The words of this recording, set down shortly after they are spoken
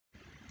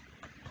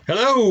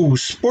Hello,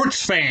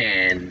 sports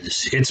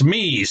fans. It's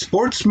me,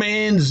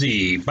 Sportsman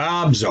Z,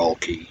 Bob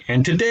Zolke.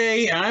 And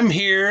today I'm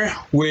here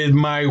with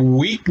my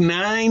Week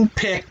 9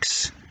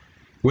 picks,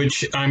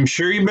 which I'm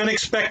sure you've been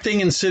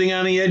expecting and sitting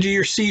on the edge of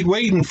your seat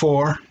waiting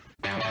for.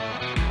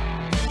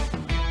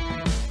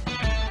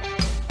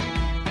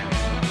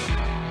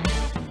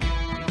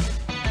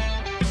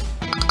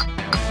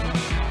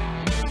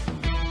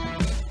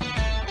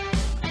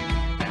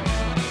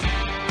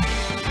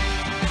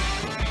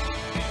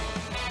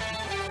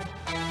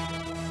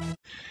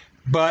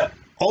 But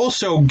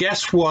also,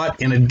 guess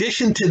what? In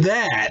addition to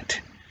that,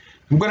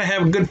 I'm going to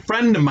have a good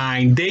friend of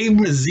mine, Dave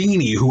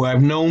Mazzini, who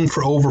I've known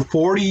for over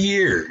 40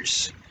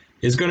 years,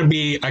 is going to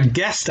be a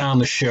guest on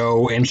the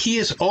show, and he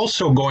is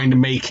also going to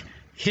make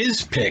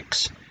his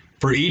picks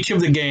for each of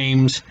the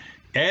games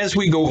as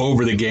we go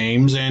over the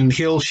games, and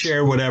he'll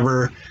share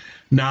whatever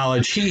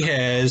knowledge he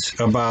has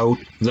about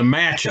the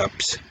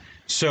matchups.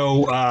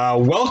 So,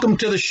 welcome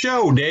to the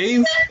show,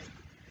 Dave.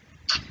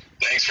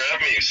 Thanks for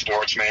having me,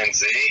 Sportsman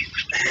Z.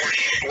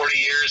 40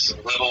 years,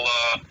 a little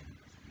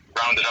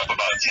rounded up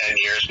about 10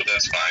 years, but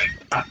that's fine.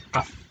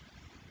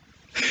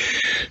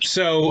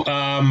 So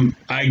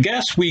I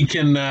guess we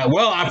can,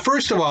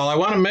 first of all, I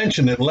want to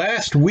mention that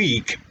last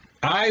week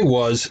I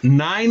was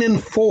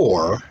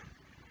 9-4,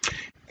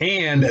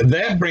 and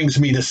that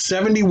brings me to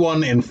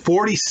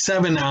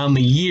 71-47 on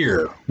the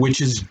year,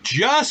 which is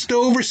just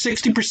over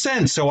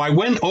 60%. So I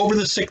went over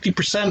the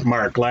 60%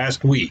 mark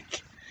last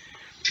week.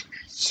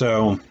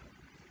 So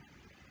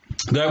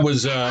that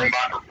was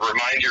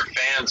remind your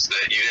fans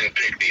that you didn't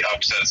pick the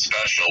upset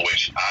special,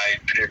 which I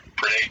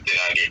predicted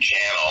on your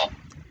channel.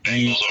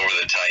 Bengals over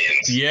the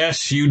Titans.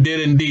 Yes, you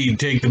did indeed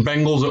take the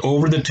Bengals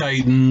over the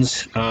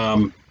Titans.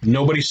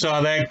 Nobody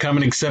saw that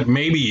coming except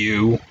maybe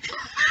you.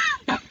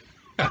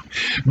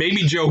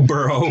 Maybe Joe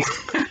Burrow.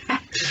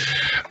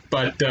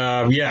 But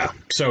I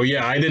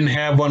didn't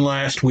have one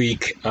last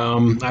week.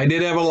 I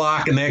did have a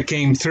lock, and that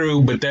came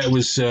through, but that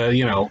was,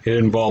 it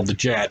involved the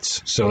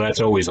Jets, so that's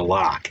always a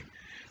lock.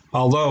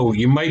 Although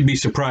you might be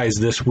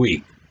surprised this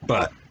week,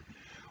 but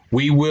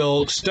we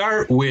will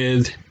start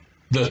with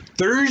the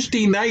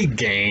Thursday night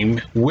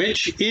game,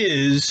 which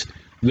is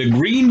the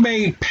Green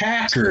Bay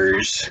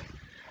Packers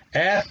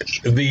at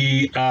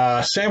the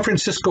San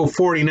Francisco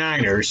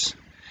 49ers.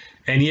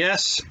 And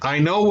yes, I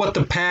know what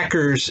the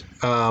Packers,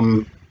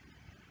 how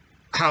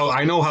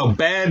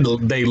bad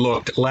they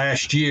looked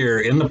last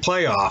year in the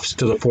playoffs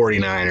to the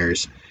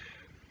 49ers,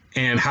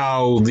 and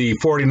how the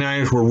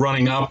 49ers were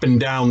running up and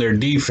down their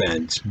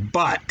defense.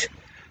 But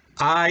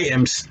I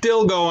am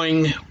still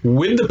going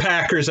with the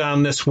Packers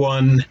on this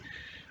one.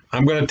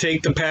 I'm going to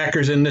take the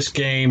Packers in this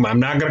game. I'm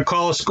not going to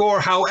call a score.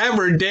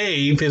 However,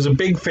 Dave is a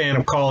big fan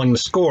of calling the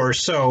score.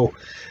 So,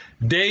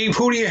 Dave,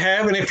 who do you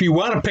have? And if you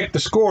want to pick the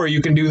score,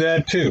 you can do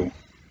that too.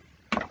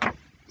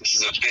 This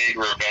is a big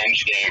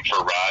revenge game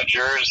for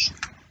Rodgers.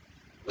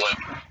 What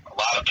a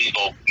lot of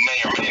people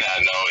may or may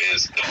not know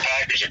is the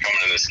Packers are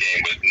coming in this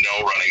game with no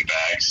running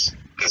backs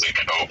because of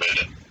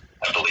COVID,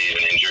 I believe,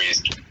 and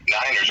injuries.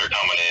 Niners are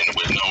coming in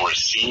with no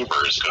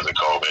receivers because of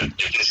COVID.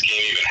 If this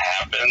game even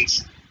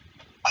happens,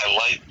 I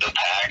like the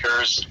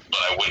Packers,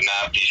 but I would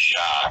not be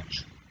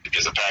shocked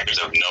because the Packers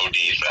have no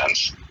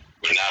defense.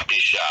 Would not be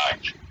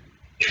shocked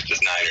if the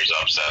Niners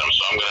upset them.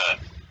 So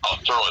I'll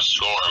throw a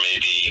score,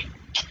 maybe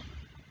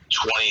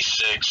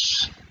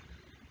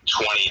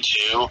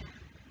 26-22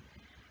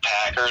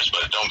 Packers,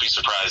 but don't be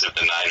surprised if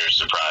the Niners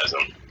surprise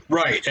them.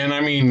 Right, and I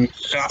mean,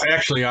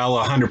 actually, I'll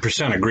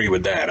 100% agree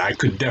with that. I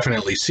could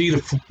definitely see the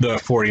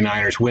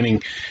 49ers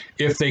winning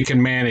if they can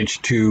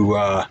manage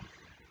to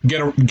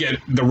get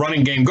the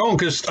running game going.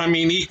 Because I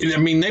mean,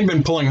 they've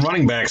been pulling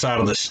running backs out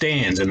of the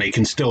stands, and they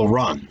can still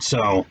run.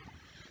 So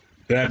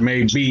that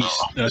may be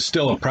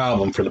still a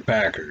problem for the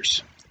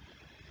Packers.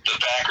 The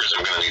Packers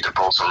are going to need to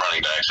pull some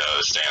running backs out of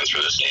the stands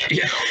for this game.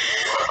 Yeah.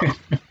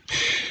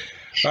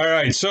 All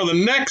right, so the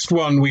next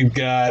one we've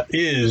got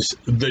is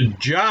the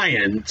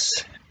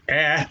Giants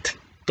at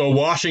the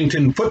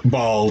Washington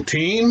Football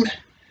Team.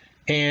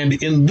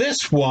 And in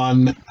this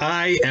one,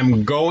 I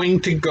am going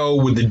to go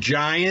with the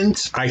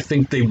Giants. I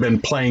think they've been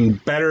playing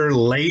better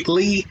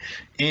lately.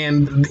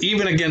 And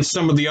even against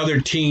some of the other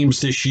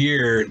teams this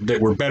year that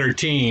were better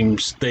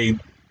teams, they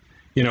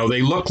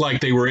looked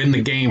like they were in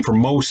the game for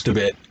most of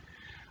it.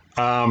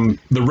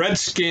 The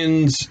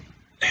Redskins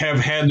have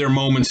had their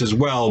moments as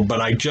well, but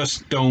I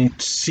just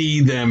don't see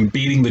them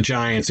beating the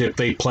Giants if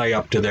they play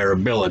up to their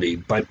ability.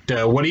 But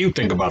what do you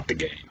think about the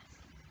game?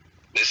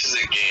 This is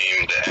a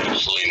game that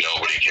absolutely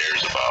nobody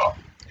cares about.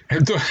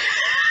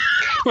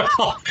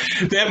 Well,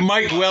 that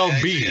might well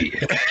be.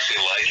 I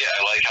actually like it.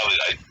 I like how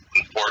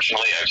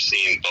unfortunately, I've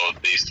seen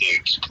both these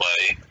teams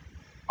play.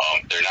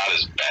 They're not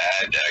as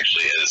bad,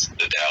 actually, as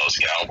the Dallas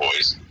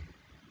Cowboys.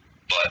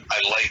 But I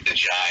like the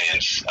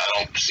Giants. I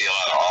don't see a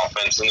lot of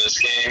offense in this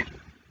game.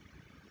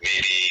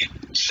 Maybe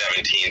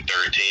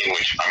 17-13,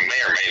 which I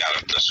may or may not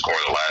have been the score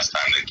the last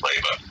time they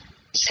played, but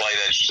slight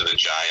edge to the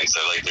Giants.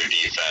 I like their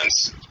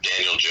defense.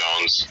 Daniel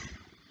Jones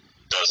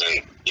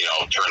doesn't,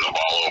 turn the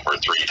ball over 3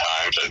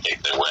 times. I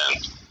think they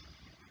win.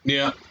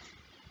 Yeah,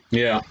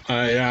 yeah,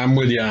 I'm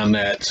with you on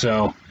that.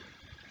 So,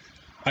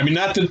 I mean,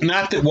 not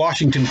that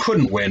Washington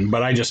couldn't win,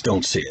 but I just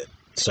don't see it.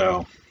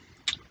 So,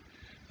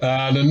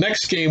 the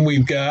next game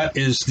we've got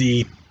is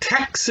the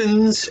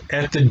Texans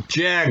at the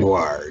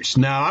Jaguars.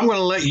 Now, I'm going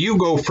to let you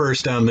go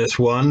first on this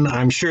one.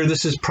 I'm sure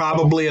this is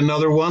probably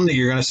another one that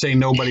you're going to say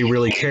nobody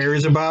really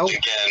cares about.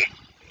 Again,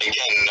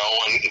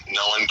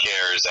 no one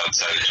cares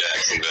outside of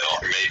Jacksonville,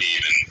 or maybe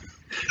even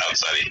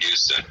outside of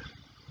Houston.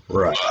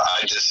 Right. But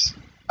I'm just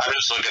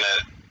looking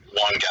at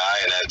one guy,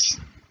 and that's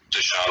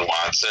Deshaun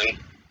Watson,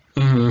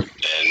 and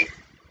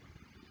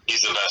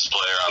he's the best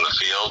player on the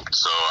field.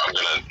 So I'm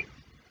going to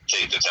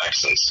take the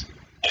Texans.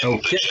 And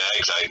the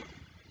Jags,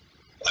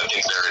 I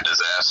think they're a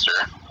disaster,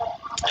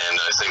 and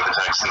I think the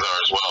Texans are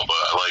as well. But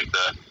I like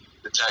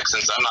the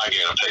Texans. I'm not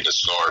going to pick a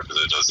score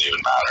because it doesn't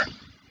even matter.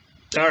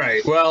 All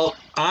right. Well,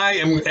 I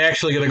am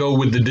actually going to go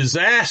with the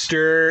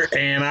disaster,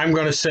 and I'm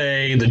going to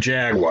say the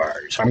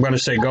Jaguars. I'm going to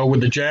say go with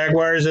the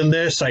Jaguars in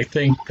this. I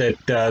think that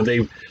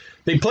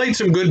they played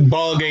some good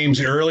ball games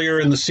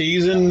earlier in the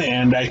season,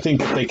 and I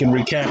think if they can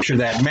recapture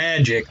that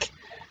magic,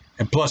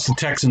 and plus the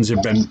Texans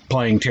have been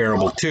playing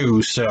terrible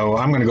too, so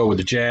I'm going to go with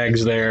the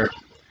Jags there.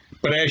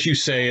 But as you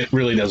say, it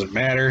really doesn't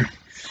matter.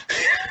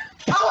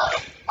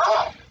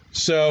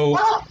 So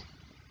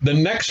the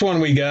next one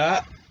we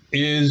got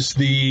is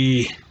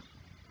the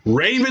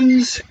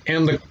Ravens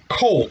and the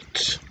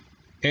Colts.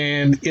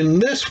 And in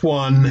this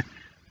one,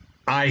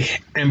 I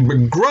am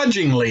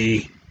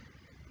begrudgingly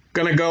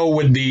going to go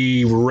with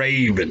the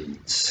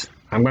Ravens.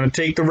 I'm going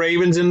to take the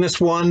Ravens in this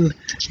one,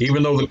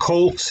 even though the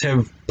Colts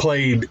have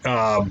played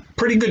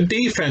pretty good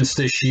defense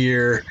this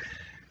year.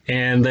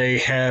 And they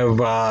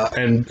have,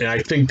 and I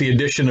think the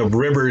addition of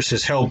Rivers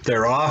has helped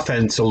their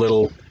offense a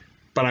little.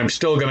 But I'm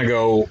still going to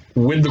go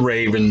with the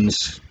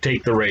Ravens,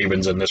 take the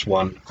Ravens in this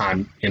one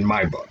in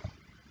my book.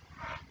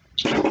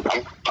 I'm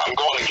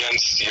going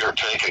against your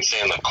pick and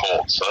saying the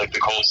Colts. I like the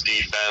Colts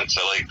defense.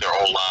 I like their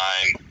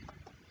O-line.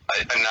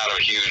 I'm not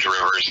a huge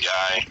Rivers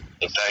guy.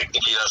 In fact,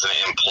 if he doesn't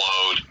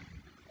implode,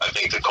 I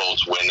think the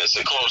Colts win. It's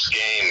a close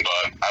game,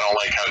 but I don't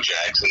like how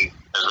Jackson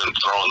has been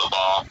throwing the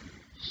ball.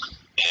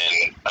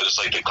 And I just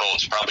like the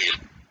Colts, probably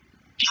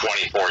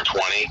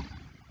 24-20.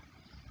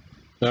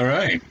 All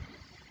right.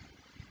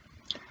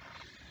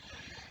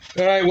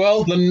 All right,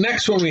 well, the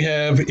next one we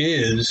have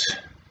is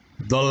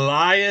the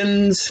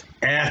Lions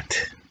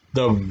at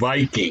the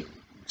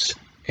Vikings.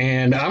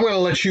 And I'm going to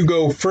let you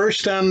go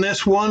first on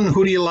this one.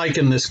 Who do you like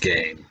in this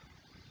game?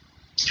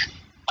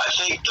 I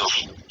think the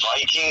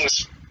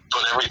Vikings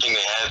put everything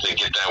they had to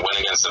get that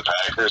win against the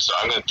Packers. So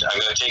I'm going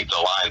to take the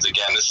Lions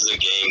again. This is a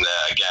game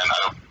that, again,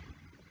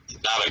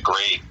 not a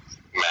great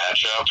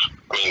matchup.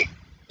 I mean,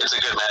 it's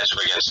a good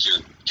matchup against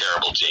two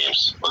terrible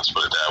teams. Let's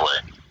put it that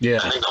way. Yeah.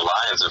 I think the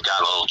Lions have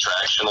gotten a little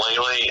traction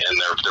lately,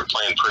 and they're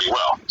playing pretty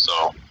well.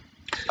 So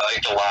I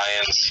like the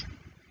Lions.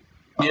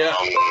 Yeah.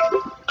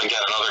 Again,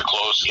 another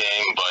close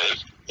game,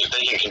 but if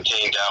they can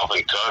contain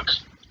Dalvin Cook,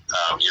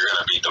 you're going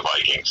to beat the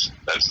Vikings.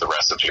 That's the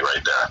recipe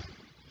right there.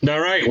 All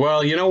right.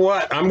 Well, you know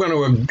what? I'm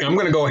going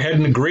to go ahead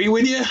and agree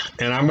with you,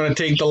 and I'm going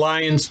to take the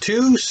Lions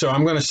too. So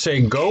I'm going to say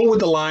go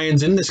with the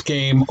Lions in this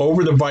game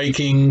over the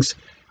Vikings.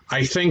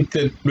 I think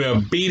that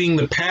beating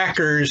the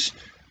Packers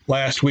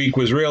last week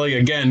was really,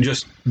 again,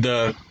 just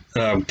the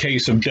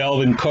case of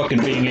Dalvin Cook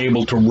and being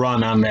able to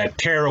run on that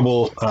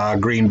terrible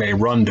Green Bay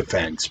run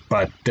defense.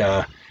 But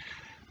I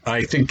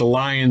think the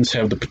Lions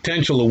have the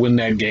potential to win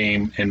that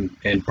game and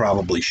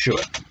probably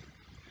should.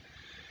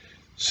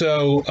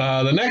 So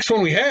the next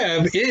one we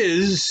have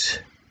is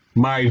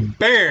my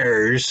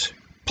Bears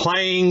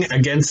playing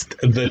against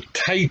the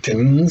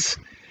Titans.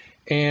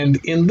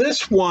 And in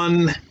this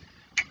one,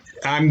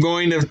 I'm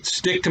going to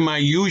stick to my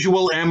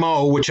usual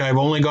MO, which I've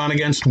only gone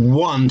against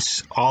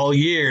once all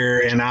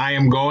year, and I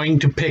am going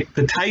to pick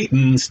the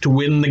Titans to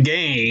win the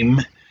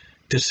game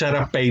to set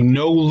up a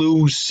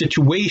no-lose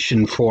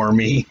situation for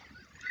me.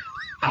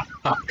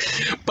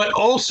 But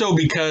also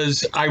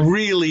because I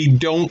really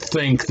don't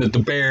think that the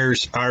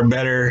Bears are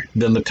better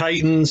than the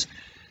Titans.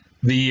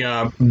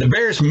 The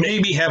Bears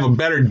maybe have a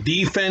better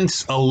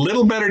defense, a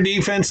little better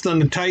defense than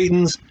the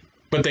Titans,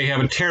 but they have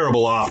a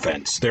terrible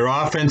offense. Their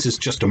offense is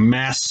just a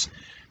mess,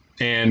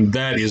 and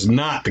that is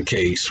not the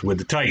case with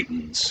the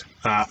Titans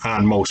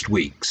on most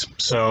weeks.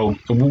 So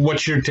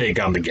what's your take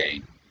on the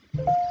game?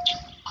 Yeah,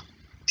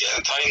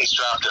 the Titans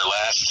dropped their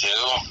last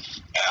two.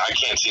 I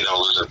can't see them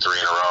losing 3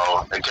 in a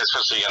row,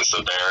 especially against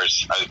the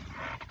Bears. I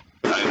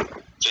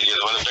figured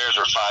when the Bears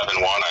were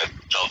 5-1, I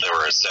felt they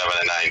were a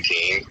 7-9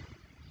 team.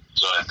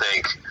 So I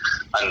think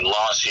a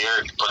loss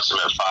here puts them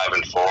at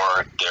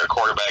 5-4. Their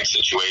quarterback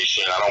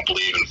situation, I don't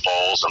believe in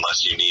Foles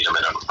unless you need them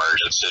in an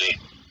emergency.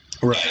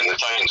 Right. And the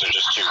Titans are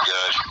just too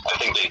good. I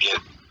think they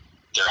get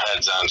their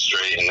heads on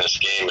straight in this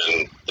game,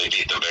 and they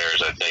beat the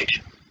Bears, I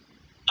think,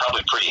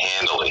 probably pretty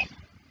handily.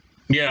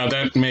 Yeah,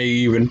 that may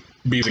even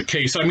be the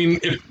case. I mean,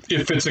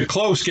 if it's a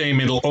close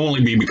game, it'll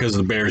only be because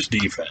of the Bears'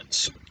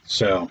 defense.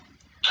 So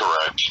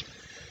correct.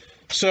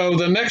 So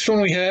the next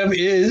one we have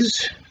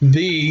is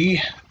the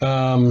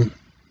Panthers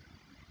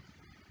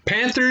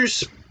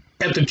Panthers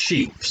at the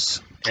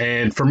Chiefs.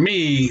 And for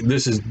me,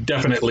 this is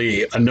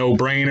definitely a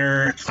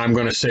no-brainer. I'm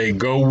going to say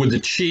go with the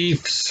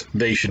Chiefs.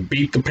 They should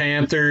beat the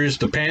Panthers.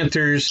 The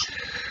Panthers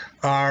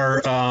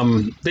are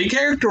they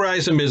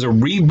characterize them as a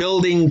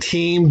rebuilding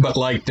team, but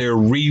like they're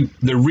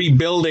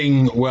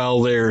rebuilding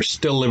while they're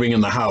still living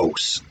in the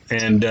house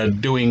and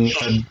doing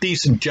a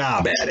decent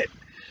job at it.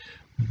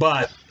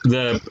 But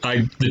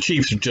the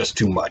Chiefs are just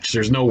too much.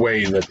 There's no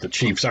way that the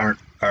Chiefs are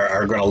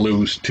going to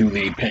lose to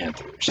the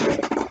Panthers.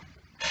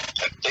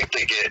 I think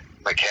they get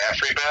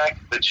McCaffrey back,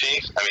 the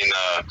Chiefs.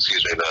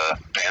 The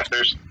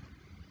Panthers.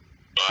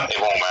 But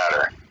it won't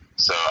matter.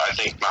 So I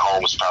think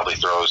Mahomes probably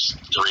throws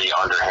 3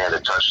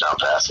 underhanded touchdown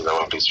passes. I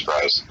wouldn't be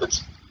surprised.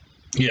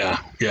 Yeah,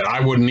 I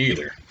wouldn't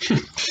either.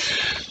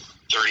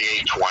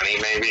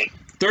 38-20 maybe.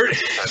 30.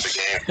 That's a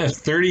game.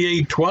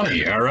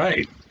 38-20. All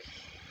right.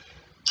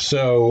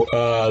 So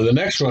the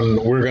next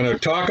one we're going to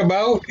talk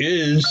about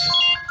is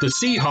the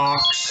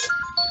Seahawks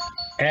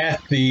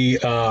at the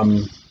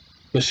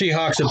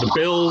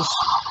Bills.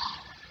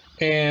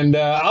 And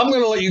I'm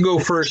going to let you go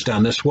first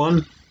on this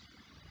one.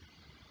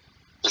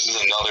 This is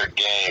another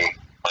game.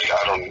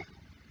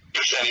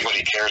 If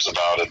anybody cares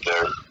about it,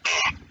 they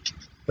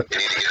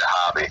need to get a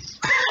hobby.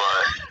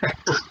 But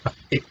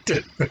I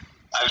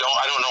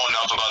don't know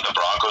enough about the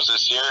Broncos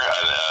this year.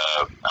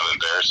 I'm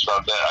embarrassed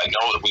about that. I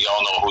know that we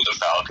all know who the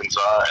Falcons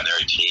are, and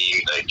they're a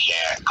team they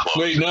can't close.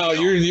 Wait, no,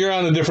 you're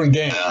on a different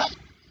game. Yeah.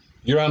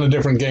 You're on a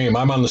different game.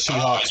 I'm on the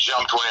Seahawks. Oh, I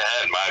jumped way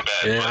ahead. My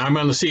bad. Yeah, I'm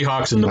on the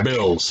Seahawks and the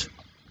Bills.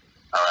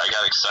 All right, I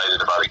got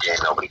excited about a game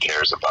nobody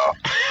cares about.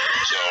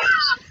 So,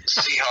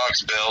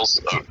 Seahawks, Bills,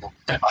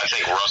 I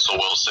think Russell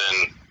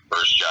Wilson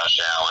versus Josh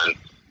Allen.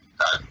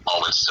 That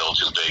moment's still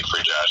too big for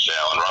Josh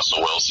Allen.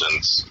 Russell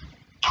Wilson's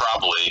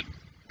probably,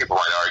 people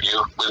might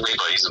argue with me,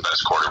 but he's the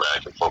best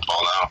quarterback in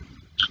football now.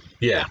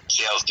 Yeah.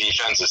 Seattle's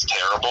defense is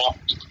terrible,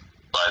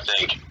 but I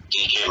think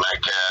DK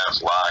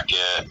Metcalf,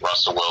 Lockett,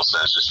 Russell Wilson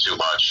is just too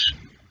much.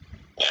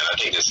 And I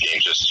think this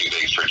game's just too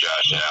big for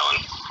Josh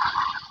Allen.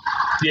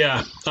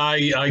 Yeah,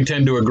 I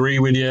tend to agree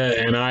with you,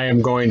 and I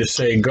am going to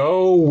say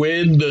go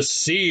with the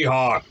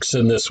Seahawks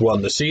in this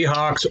one. The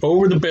Seahawks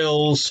over the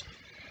Bills.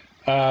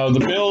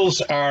 The Bills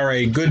are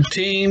a good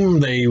team.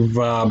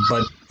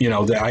 But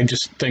I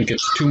just think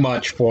it's too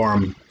much for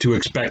them to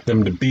expect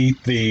them to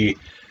beat the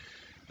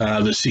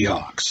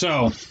Seahawks.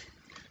 So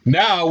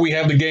now we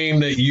have the game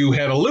that you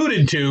had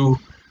alluded to,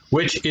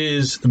 which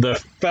is the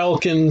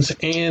Falcons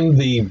and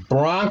the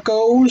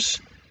Broncos.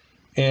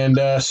 And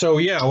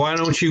why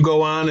don't you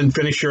go on and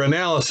finish your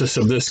analysis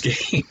of this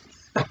game?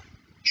 Yeah,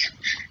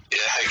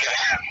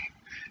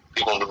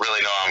 people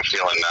really know how I'm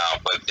feeling now,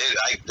 but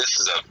this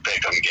is a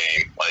pick'em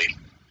game. I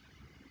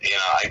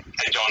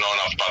don't know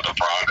enough about the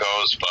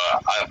Broncos,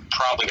 but I'm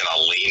probably going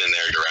to lean in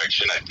their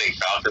direction. I think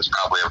Falcons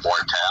probably have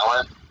more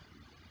talent,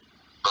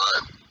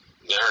 but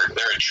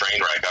they're a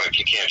train wreck.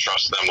 You can't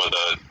trust them with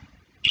a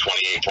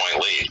 28-point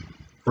lead.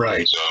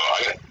 Right. So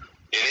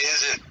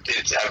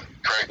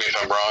correct me if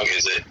I'm wrong,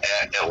 is it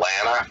at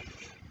Atlanta?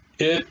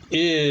 It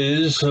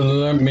is.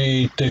 Let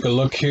me take a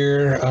look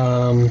here.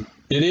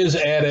 It is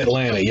at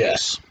Atlanta,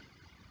 yes.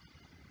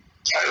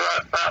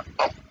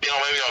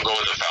 Maybe I'll go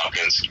with the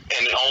Falcons.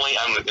 And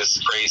this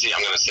is crazy,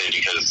 I'm going to say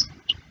because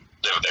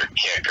their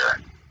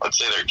kicker. Let's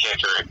say their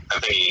kicker, I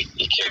think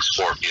he kicks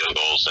 4 field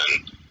goals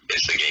and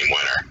it's the game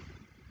winner.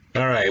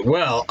 All right.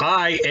 Well,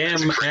 I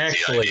am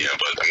idea, but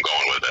I'm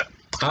going with it.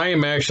 I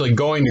am actually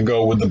going to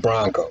go with the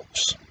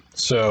Broncos.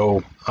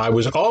 So I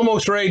was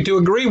almost ready to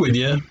agree with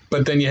you,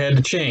 but then you had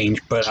to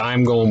change. But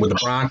I'm going with the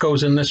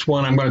Broncos in this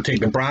one. I'm going to take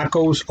the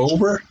Broncos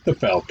over the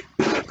Falcons.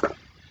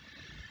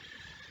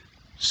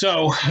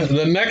 So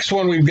the next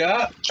one we've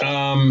got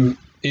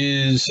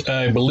is,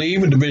 I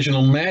believe, a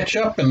divisional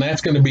matchup, and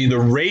that's going to be the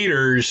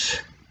Raiders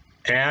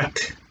at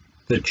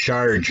the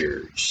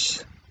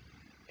Chargers.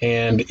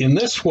 And in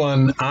this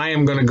one,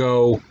 I'm going to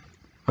go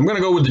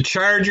with the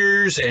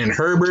Chargers and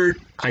Herbert.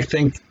 I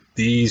think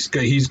he's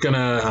going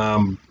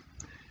to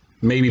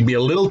maybe be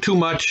a little too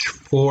much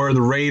for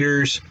the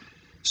Raiders.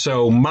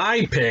 So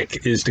my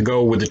pick is to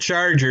go with the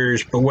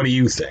Chargers, but what do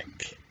you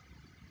think?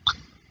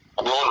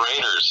 I'm going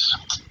Raiders.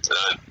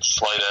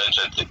 Slight edge.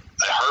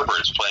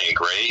 Herbert's playing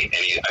great, and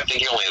I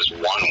think he only has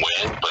 1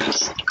 win, but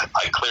it's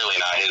clearly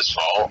not his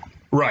fault.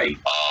 Right.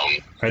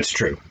 That's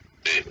true.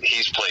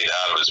 He's played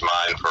out of his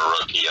mind for a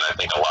rookie, and I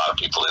think a lot of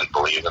people didn't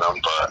believe in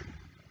him, but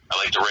I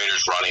like the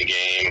Raiders' running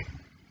game.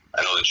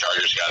 I know the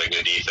Chargers got a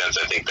good defense.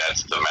 I think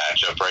that's the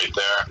matchup right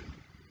there.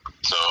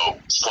 So,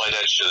 slight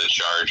edge to the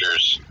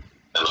Chargers.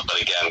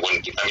 But again,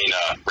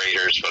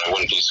 Raiders, but I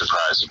wouldn't be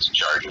surprised if the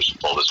Chargers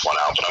pull this one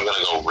out. But I'm going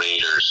to go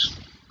Raiders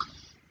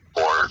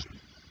for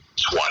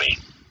 20.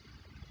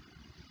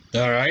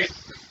 All right.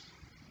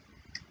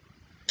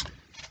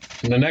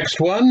 And the next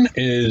one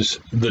is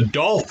the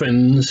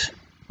Dolphins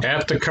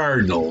at the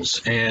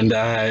Cardinals. And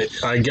I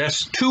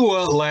guess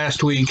Tua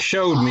last week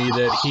showed me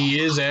that he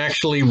is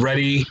actually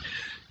ready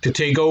to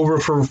take over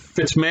for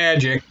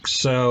Fitzmagic.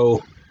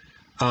 So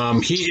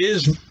He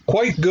is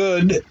quite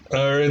good,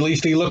 or at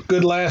least he looked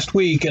good last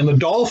week. And the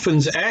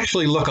Dolphins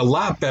actually look a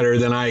lot better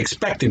than I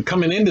expected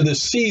coming into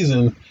this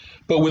season.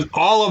 But with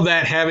all of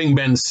that having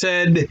been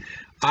said,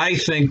 I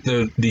think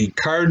the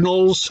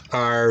Cardinals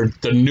are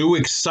the new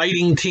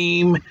exciting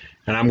team,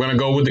 and I'm going to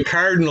go with the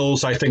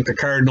Cardinals. I think the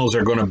Cardinals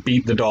are going to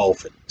beat the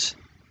Dolphins.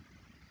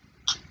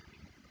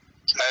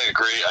 I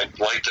agree. I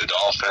like the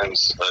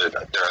Dolphins.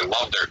 I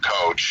love their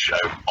coach. I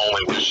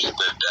only wish that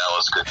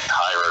Dallas could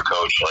hire a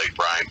coach like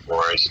Brian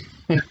Flores,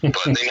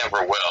 but they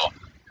never will.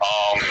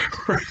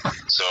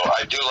 So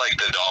I do like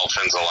the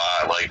Dolphins a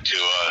lot. I like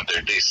Tua.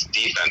 Their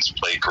defense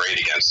played great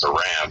against the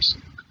Rams,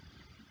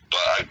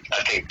 but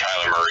I think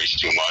Kyler Murray's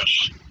too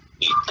much.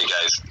 The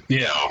guy's,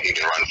 he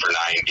can run for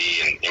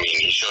 90, and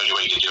he showed you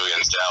what he can do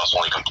against Dallas,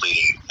 only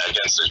completing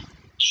against a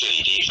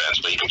shitty defense,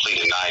 but he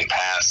completed 9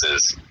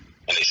 passes,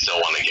 and they still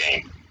won the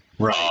game.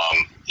 Right.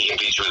 He can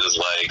beat you with his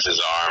legs,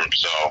 his arm.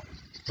 So,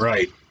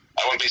 right.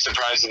 I wouldn't be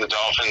surprised if the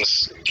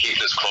Dolphins keep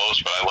this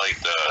close, but I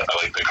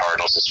like the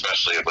Cardinals,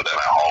 especially with them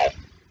at home.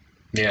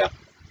 Yeah.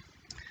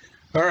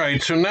 All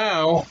right. So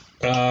now,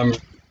 I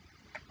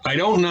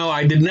don't know.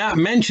 I did not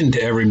mention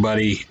to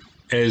everybody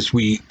as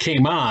we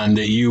came on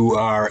that you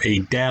are a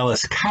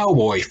Dallas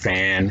Cowboy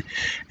fan,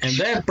 and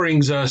that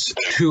brings us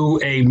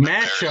to a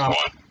matchup.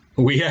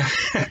 We have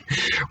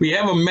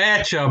a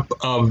matchup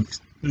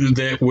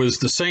that was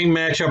the same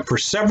matchup for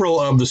several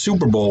of the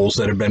Super Bowls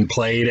that have been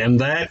played, and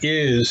that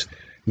is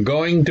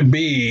going to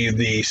be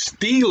the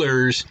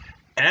Steelers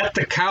at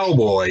the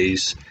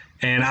Cowboys,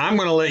 and I'm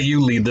going to let you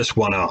lead this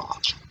one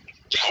off.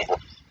 I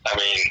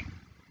mean,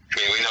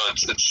 we know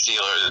it's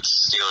Steelers.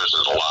 Steelers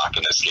is a lock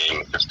in this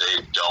game. If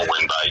they don't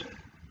win by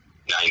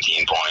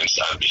 19 points,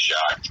 I'd be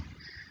shocked.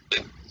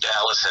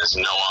 Dallas has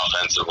no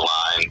offensive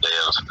line. They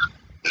have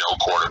no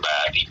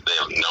quarterback. They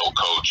have no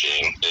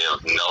coaching. They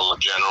have no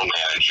general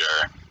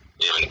manager.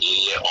 They have an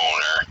idiot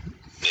owner.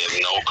 They have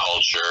no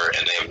culture,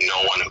 and they have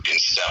no one who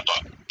can step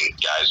up when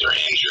guys are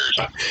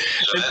injured.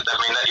 So that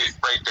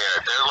right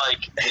there, they're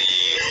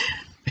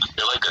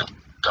like a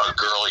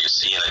girl you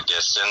see in a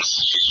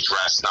distance. She's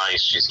dressed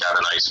nice. She's got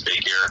a nice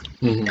figure.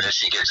 Mm-hmm. And as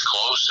she gets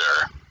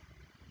closer,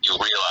 you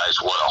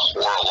realize what a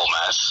horrible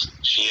mess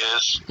she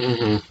is.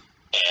 Mm-hmm.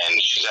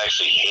 And she's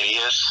actually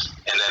hideous.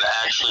 And then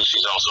actually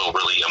she's also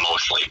really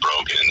emotionally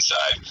broken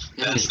inside.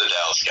 That's the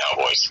Dallas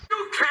Cowboys.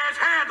 You can't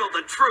handle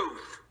the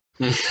truth.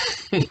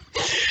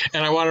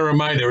 And I want to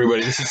remind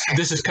everybody,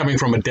 this is coming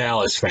from a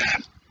Dallas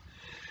fan.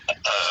 A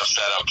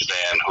fed-up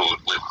fan who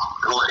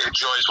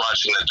enjoys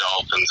watching the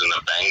Dolphins and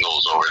the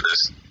Bengals over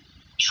this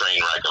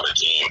train wreck of a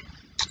team.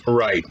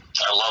 Right.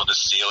 I love the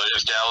Steelers.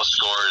 If Dallas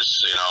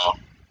scores,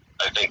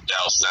 I think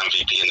Dallas'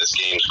 MVP in this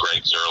game is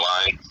Greg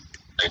Zuerlein.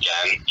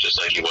 Again, just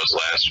like he was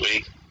last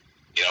week.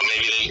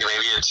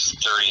 Maybe it's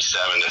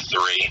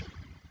 37-3.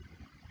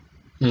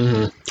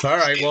 Mm-hmm. All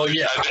right. Well,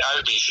 yeah. I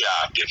would be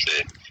shocked if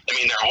their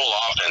whole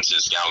offense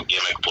is now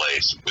gimmick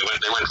plays. They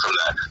went from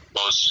that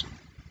most,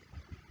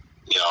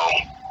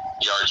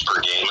 yards per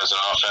game as an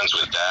offense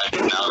with Dak.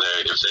 Now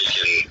they got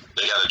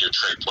to do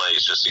trick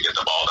plays just to get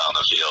the ball down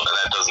the field, and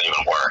that doesn't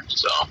even work.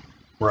 So.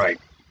 Right.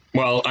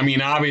 Well,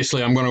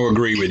 obviously, I'm going to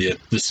agree with you.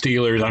 The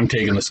Steelers, I'm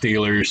taking the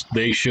Steelers.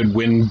 They should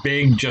win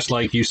big, just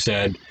like you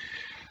said.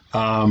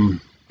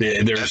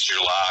 That's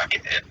your lock.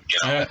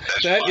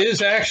 That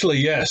is actually,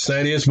 yes,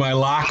 that is my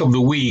lock of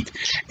the week.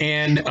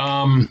 And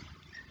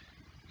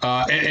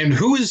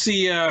who's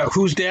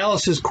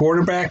Dallas's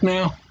quarterback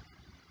now?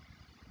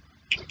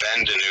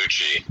 Ben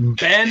DiNucci.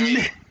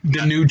 Ben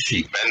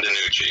DiNucci,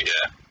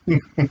 yeah.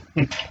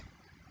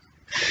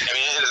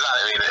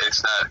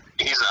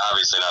 He's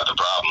obviously not the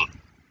problem.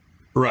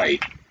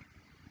 Right.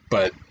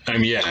 But,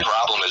 yeah. The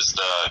problem is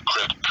the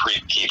Crypt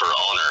Keeper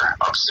owner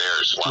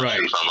upstairs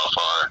watching from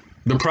afar.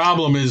 The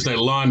problem is that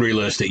laundry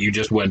list that you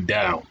just went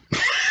down.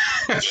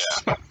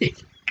 Yeah. Yeah,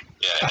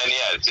 and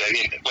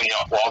when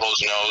all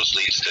those no's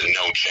leads to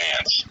no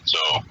chance.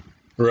 So.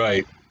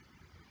 Right.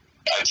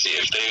 I'd see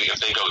if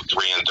they go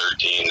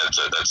 3-13,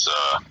 that's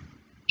a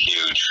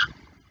huge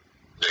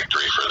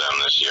victory for them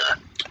this year.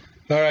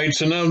 All right,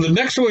 so now the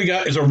next one we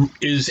got is a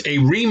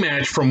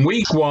rematch from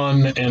Week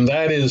 1, and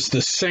that is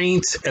the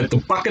Saints at the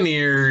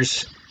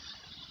Buccaneers.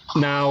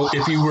 Now,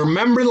 if you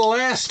remember the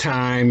last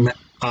time,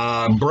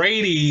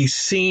 Brady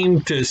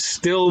seemed to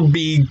still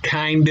be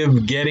kind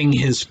of getting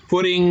his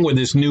footing with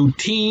his new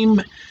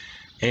team.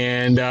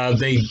 And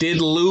they did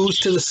lose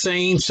to the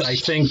Saints.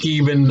 Did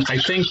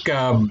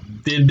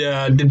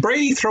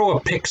Brady throw a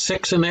pick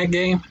 6 in that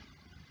game?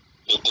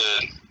 He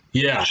did.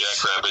 Yeah.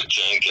 Jackrabbit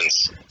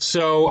Jenkins.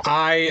 So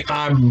but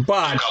a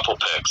couple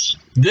picks.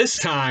 This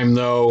time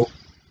though,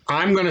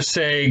 I'm going to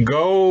say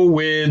go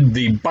with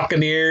the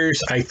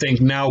Buccaneers. I think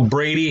now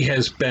Brady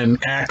has been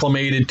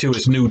acclimated to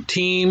his new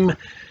team.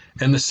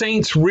 And the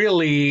Saints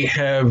really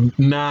have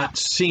not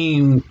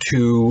seemed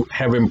to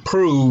have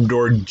improved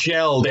or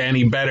gelled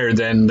any better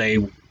than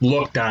they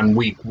looked on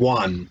Week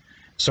 1.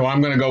 So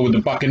I'm going to go with the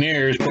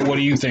Buccaneers, but what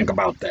do you think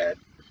about that?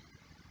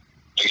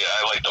 again,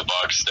 I like the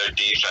Bucs. Their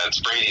defense,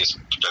 Brady's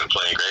been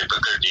playing great,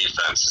 but their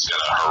defense is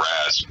going to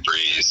harass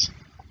Breeze.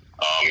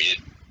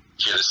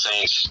 If you're the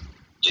Saints,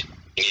 you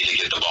need to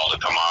get the ball to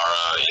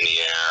Kamara in the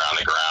air, on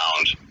the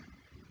ground.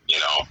 You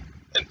know,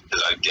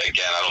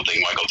 again, I don't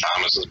think Michael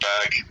Thomas is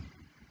back.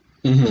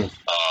 Mm-hmm.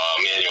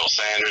 Emmanuel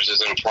Sanders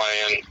isn't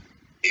playing.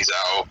 He's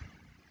out.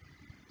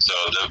 So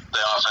the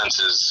offense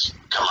is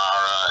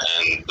Kamara,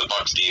 and the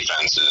Bucs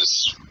defense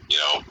is, you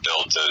know,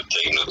 built to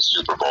take them to the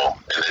Super Bowl.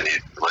 And then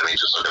let me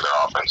just look at their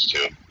offense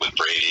too, with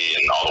Brady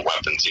and all the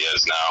weapons he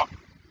has now.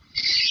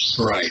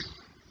 Right.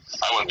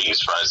 I wouldn't be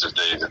surprised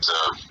if it's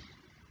a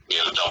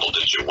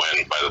double-digit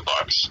win by the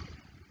Bucs.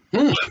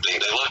 But they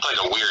looked like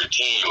a weird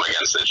team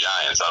against the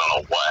Giants. I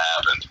don't know what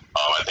happened.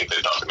 I think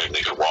they thought that maybe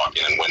they could walk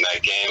in and win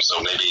that game,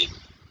 so maybe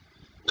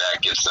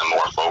that gets them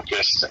more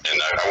focused.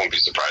 And I wouldn't be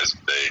surprised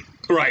if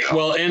they. Right. You know,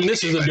 Well, and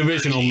this is a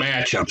divisional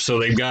matchup, so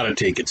they've got to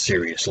take it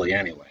seriously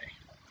anyway.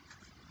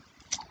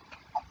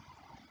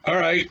 All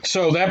right,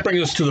 so that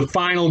brings us to the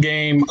final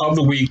game of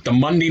the week, the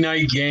Monday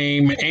night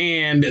game,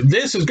 and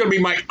this is going to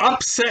be my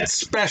upset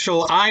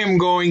special. I'm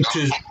going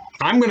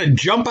to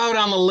jump out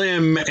on the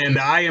limb, and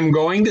I am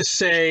going to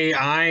say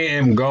I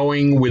am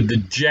going with the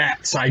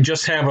Jets. I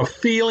just have a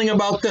feeling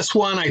about this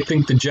one. I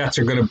think the Jets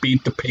are going to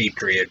beat the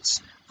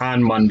Patriots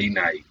on Monday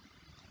night.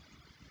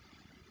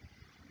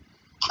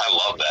 I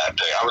love that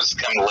pick. I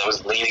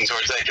was leaning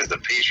towards that because the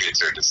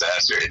Patriots are a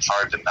disaster. It's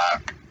hard to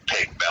not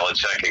pick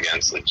Belichick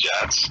against the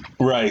Jets.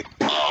 Right.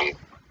 I mean,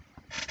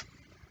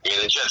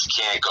 the Jets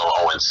can't go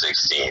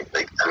 0-16.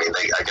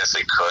 I guess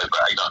they could, but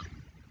I don't.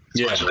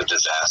 It's much of a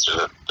disaster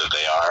that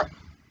they are.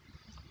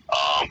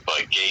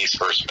 But Gase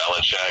versus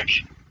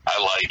Belichick, I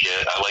like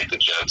it. I like the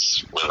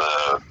Jets with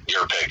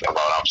your pick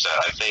about upset.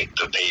 I think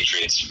the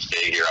Patriots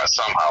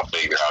somehow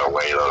figure out a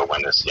way to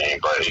win this game.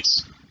 But I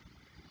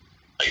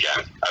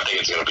think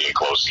it's going to be a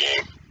close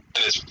game.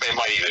 And it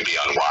might even be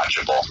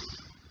unwatchable.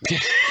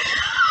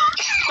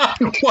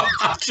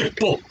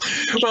 Unwatchable.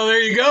 Well,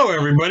 there you go,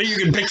 everybody. You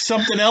can pick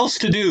something else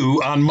to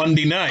do on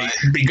Monday night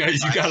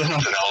because you got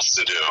something else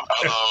to do.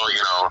 Although,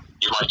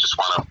 you might just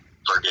want to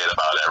forget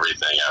about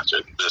everything after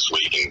this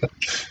week and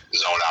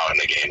zone out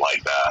in a game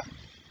like that.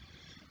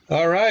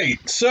 All right.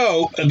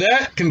 So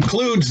that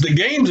concludes the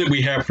games that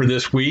we have for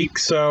this week.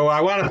 So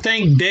I want to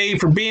thank Dave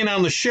for being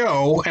on the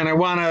show, and I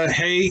want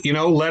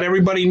to, let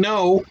everybody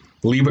know.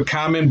 Leave a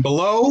comment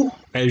below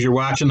as you're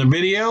watching the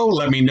video.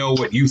 Let me know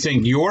what you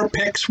think your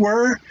picks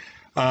were,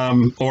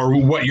 or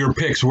what your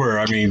picks were.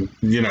 I mean,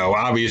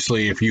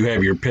 obviously, if you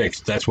have your picks,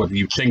 that's what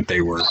you think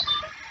they were.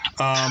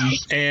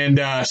 And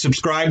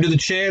subscribe to the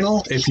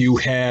channel. If you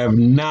have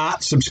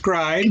not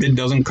subscribed, it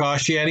doesn't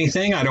cost you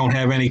anything. I don't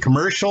have any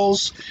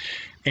commercials.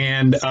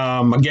 And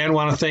again,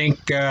 want to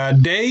thank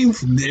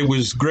Dave. It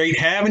was great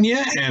having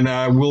you,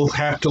 and we'll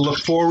have to look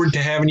forward to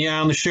having you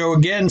on the show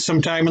again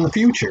sometime in the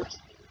future.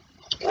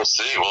 We'll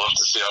see. We'll have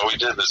to see how we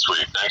did this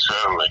week. Thanks for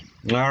having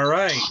me. All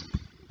right.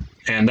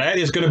 And that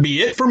is going to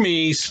be it for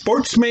me,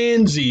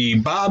 Sportsman Z,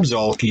 Bob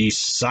Zuhlke,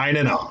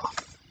 signing off.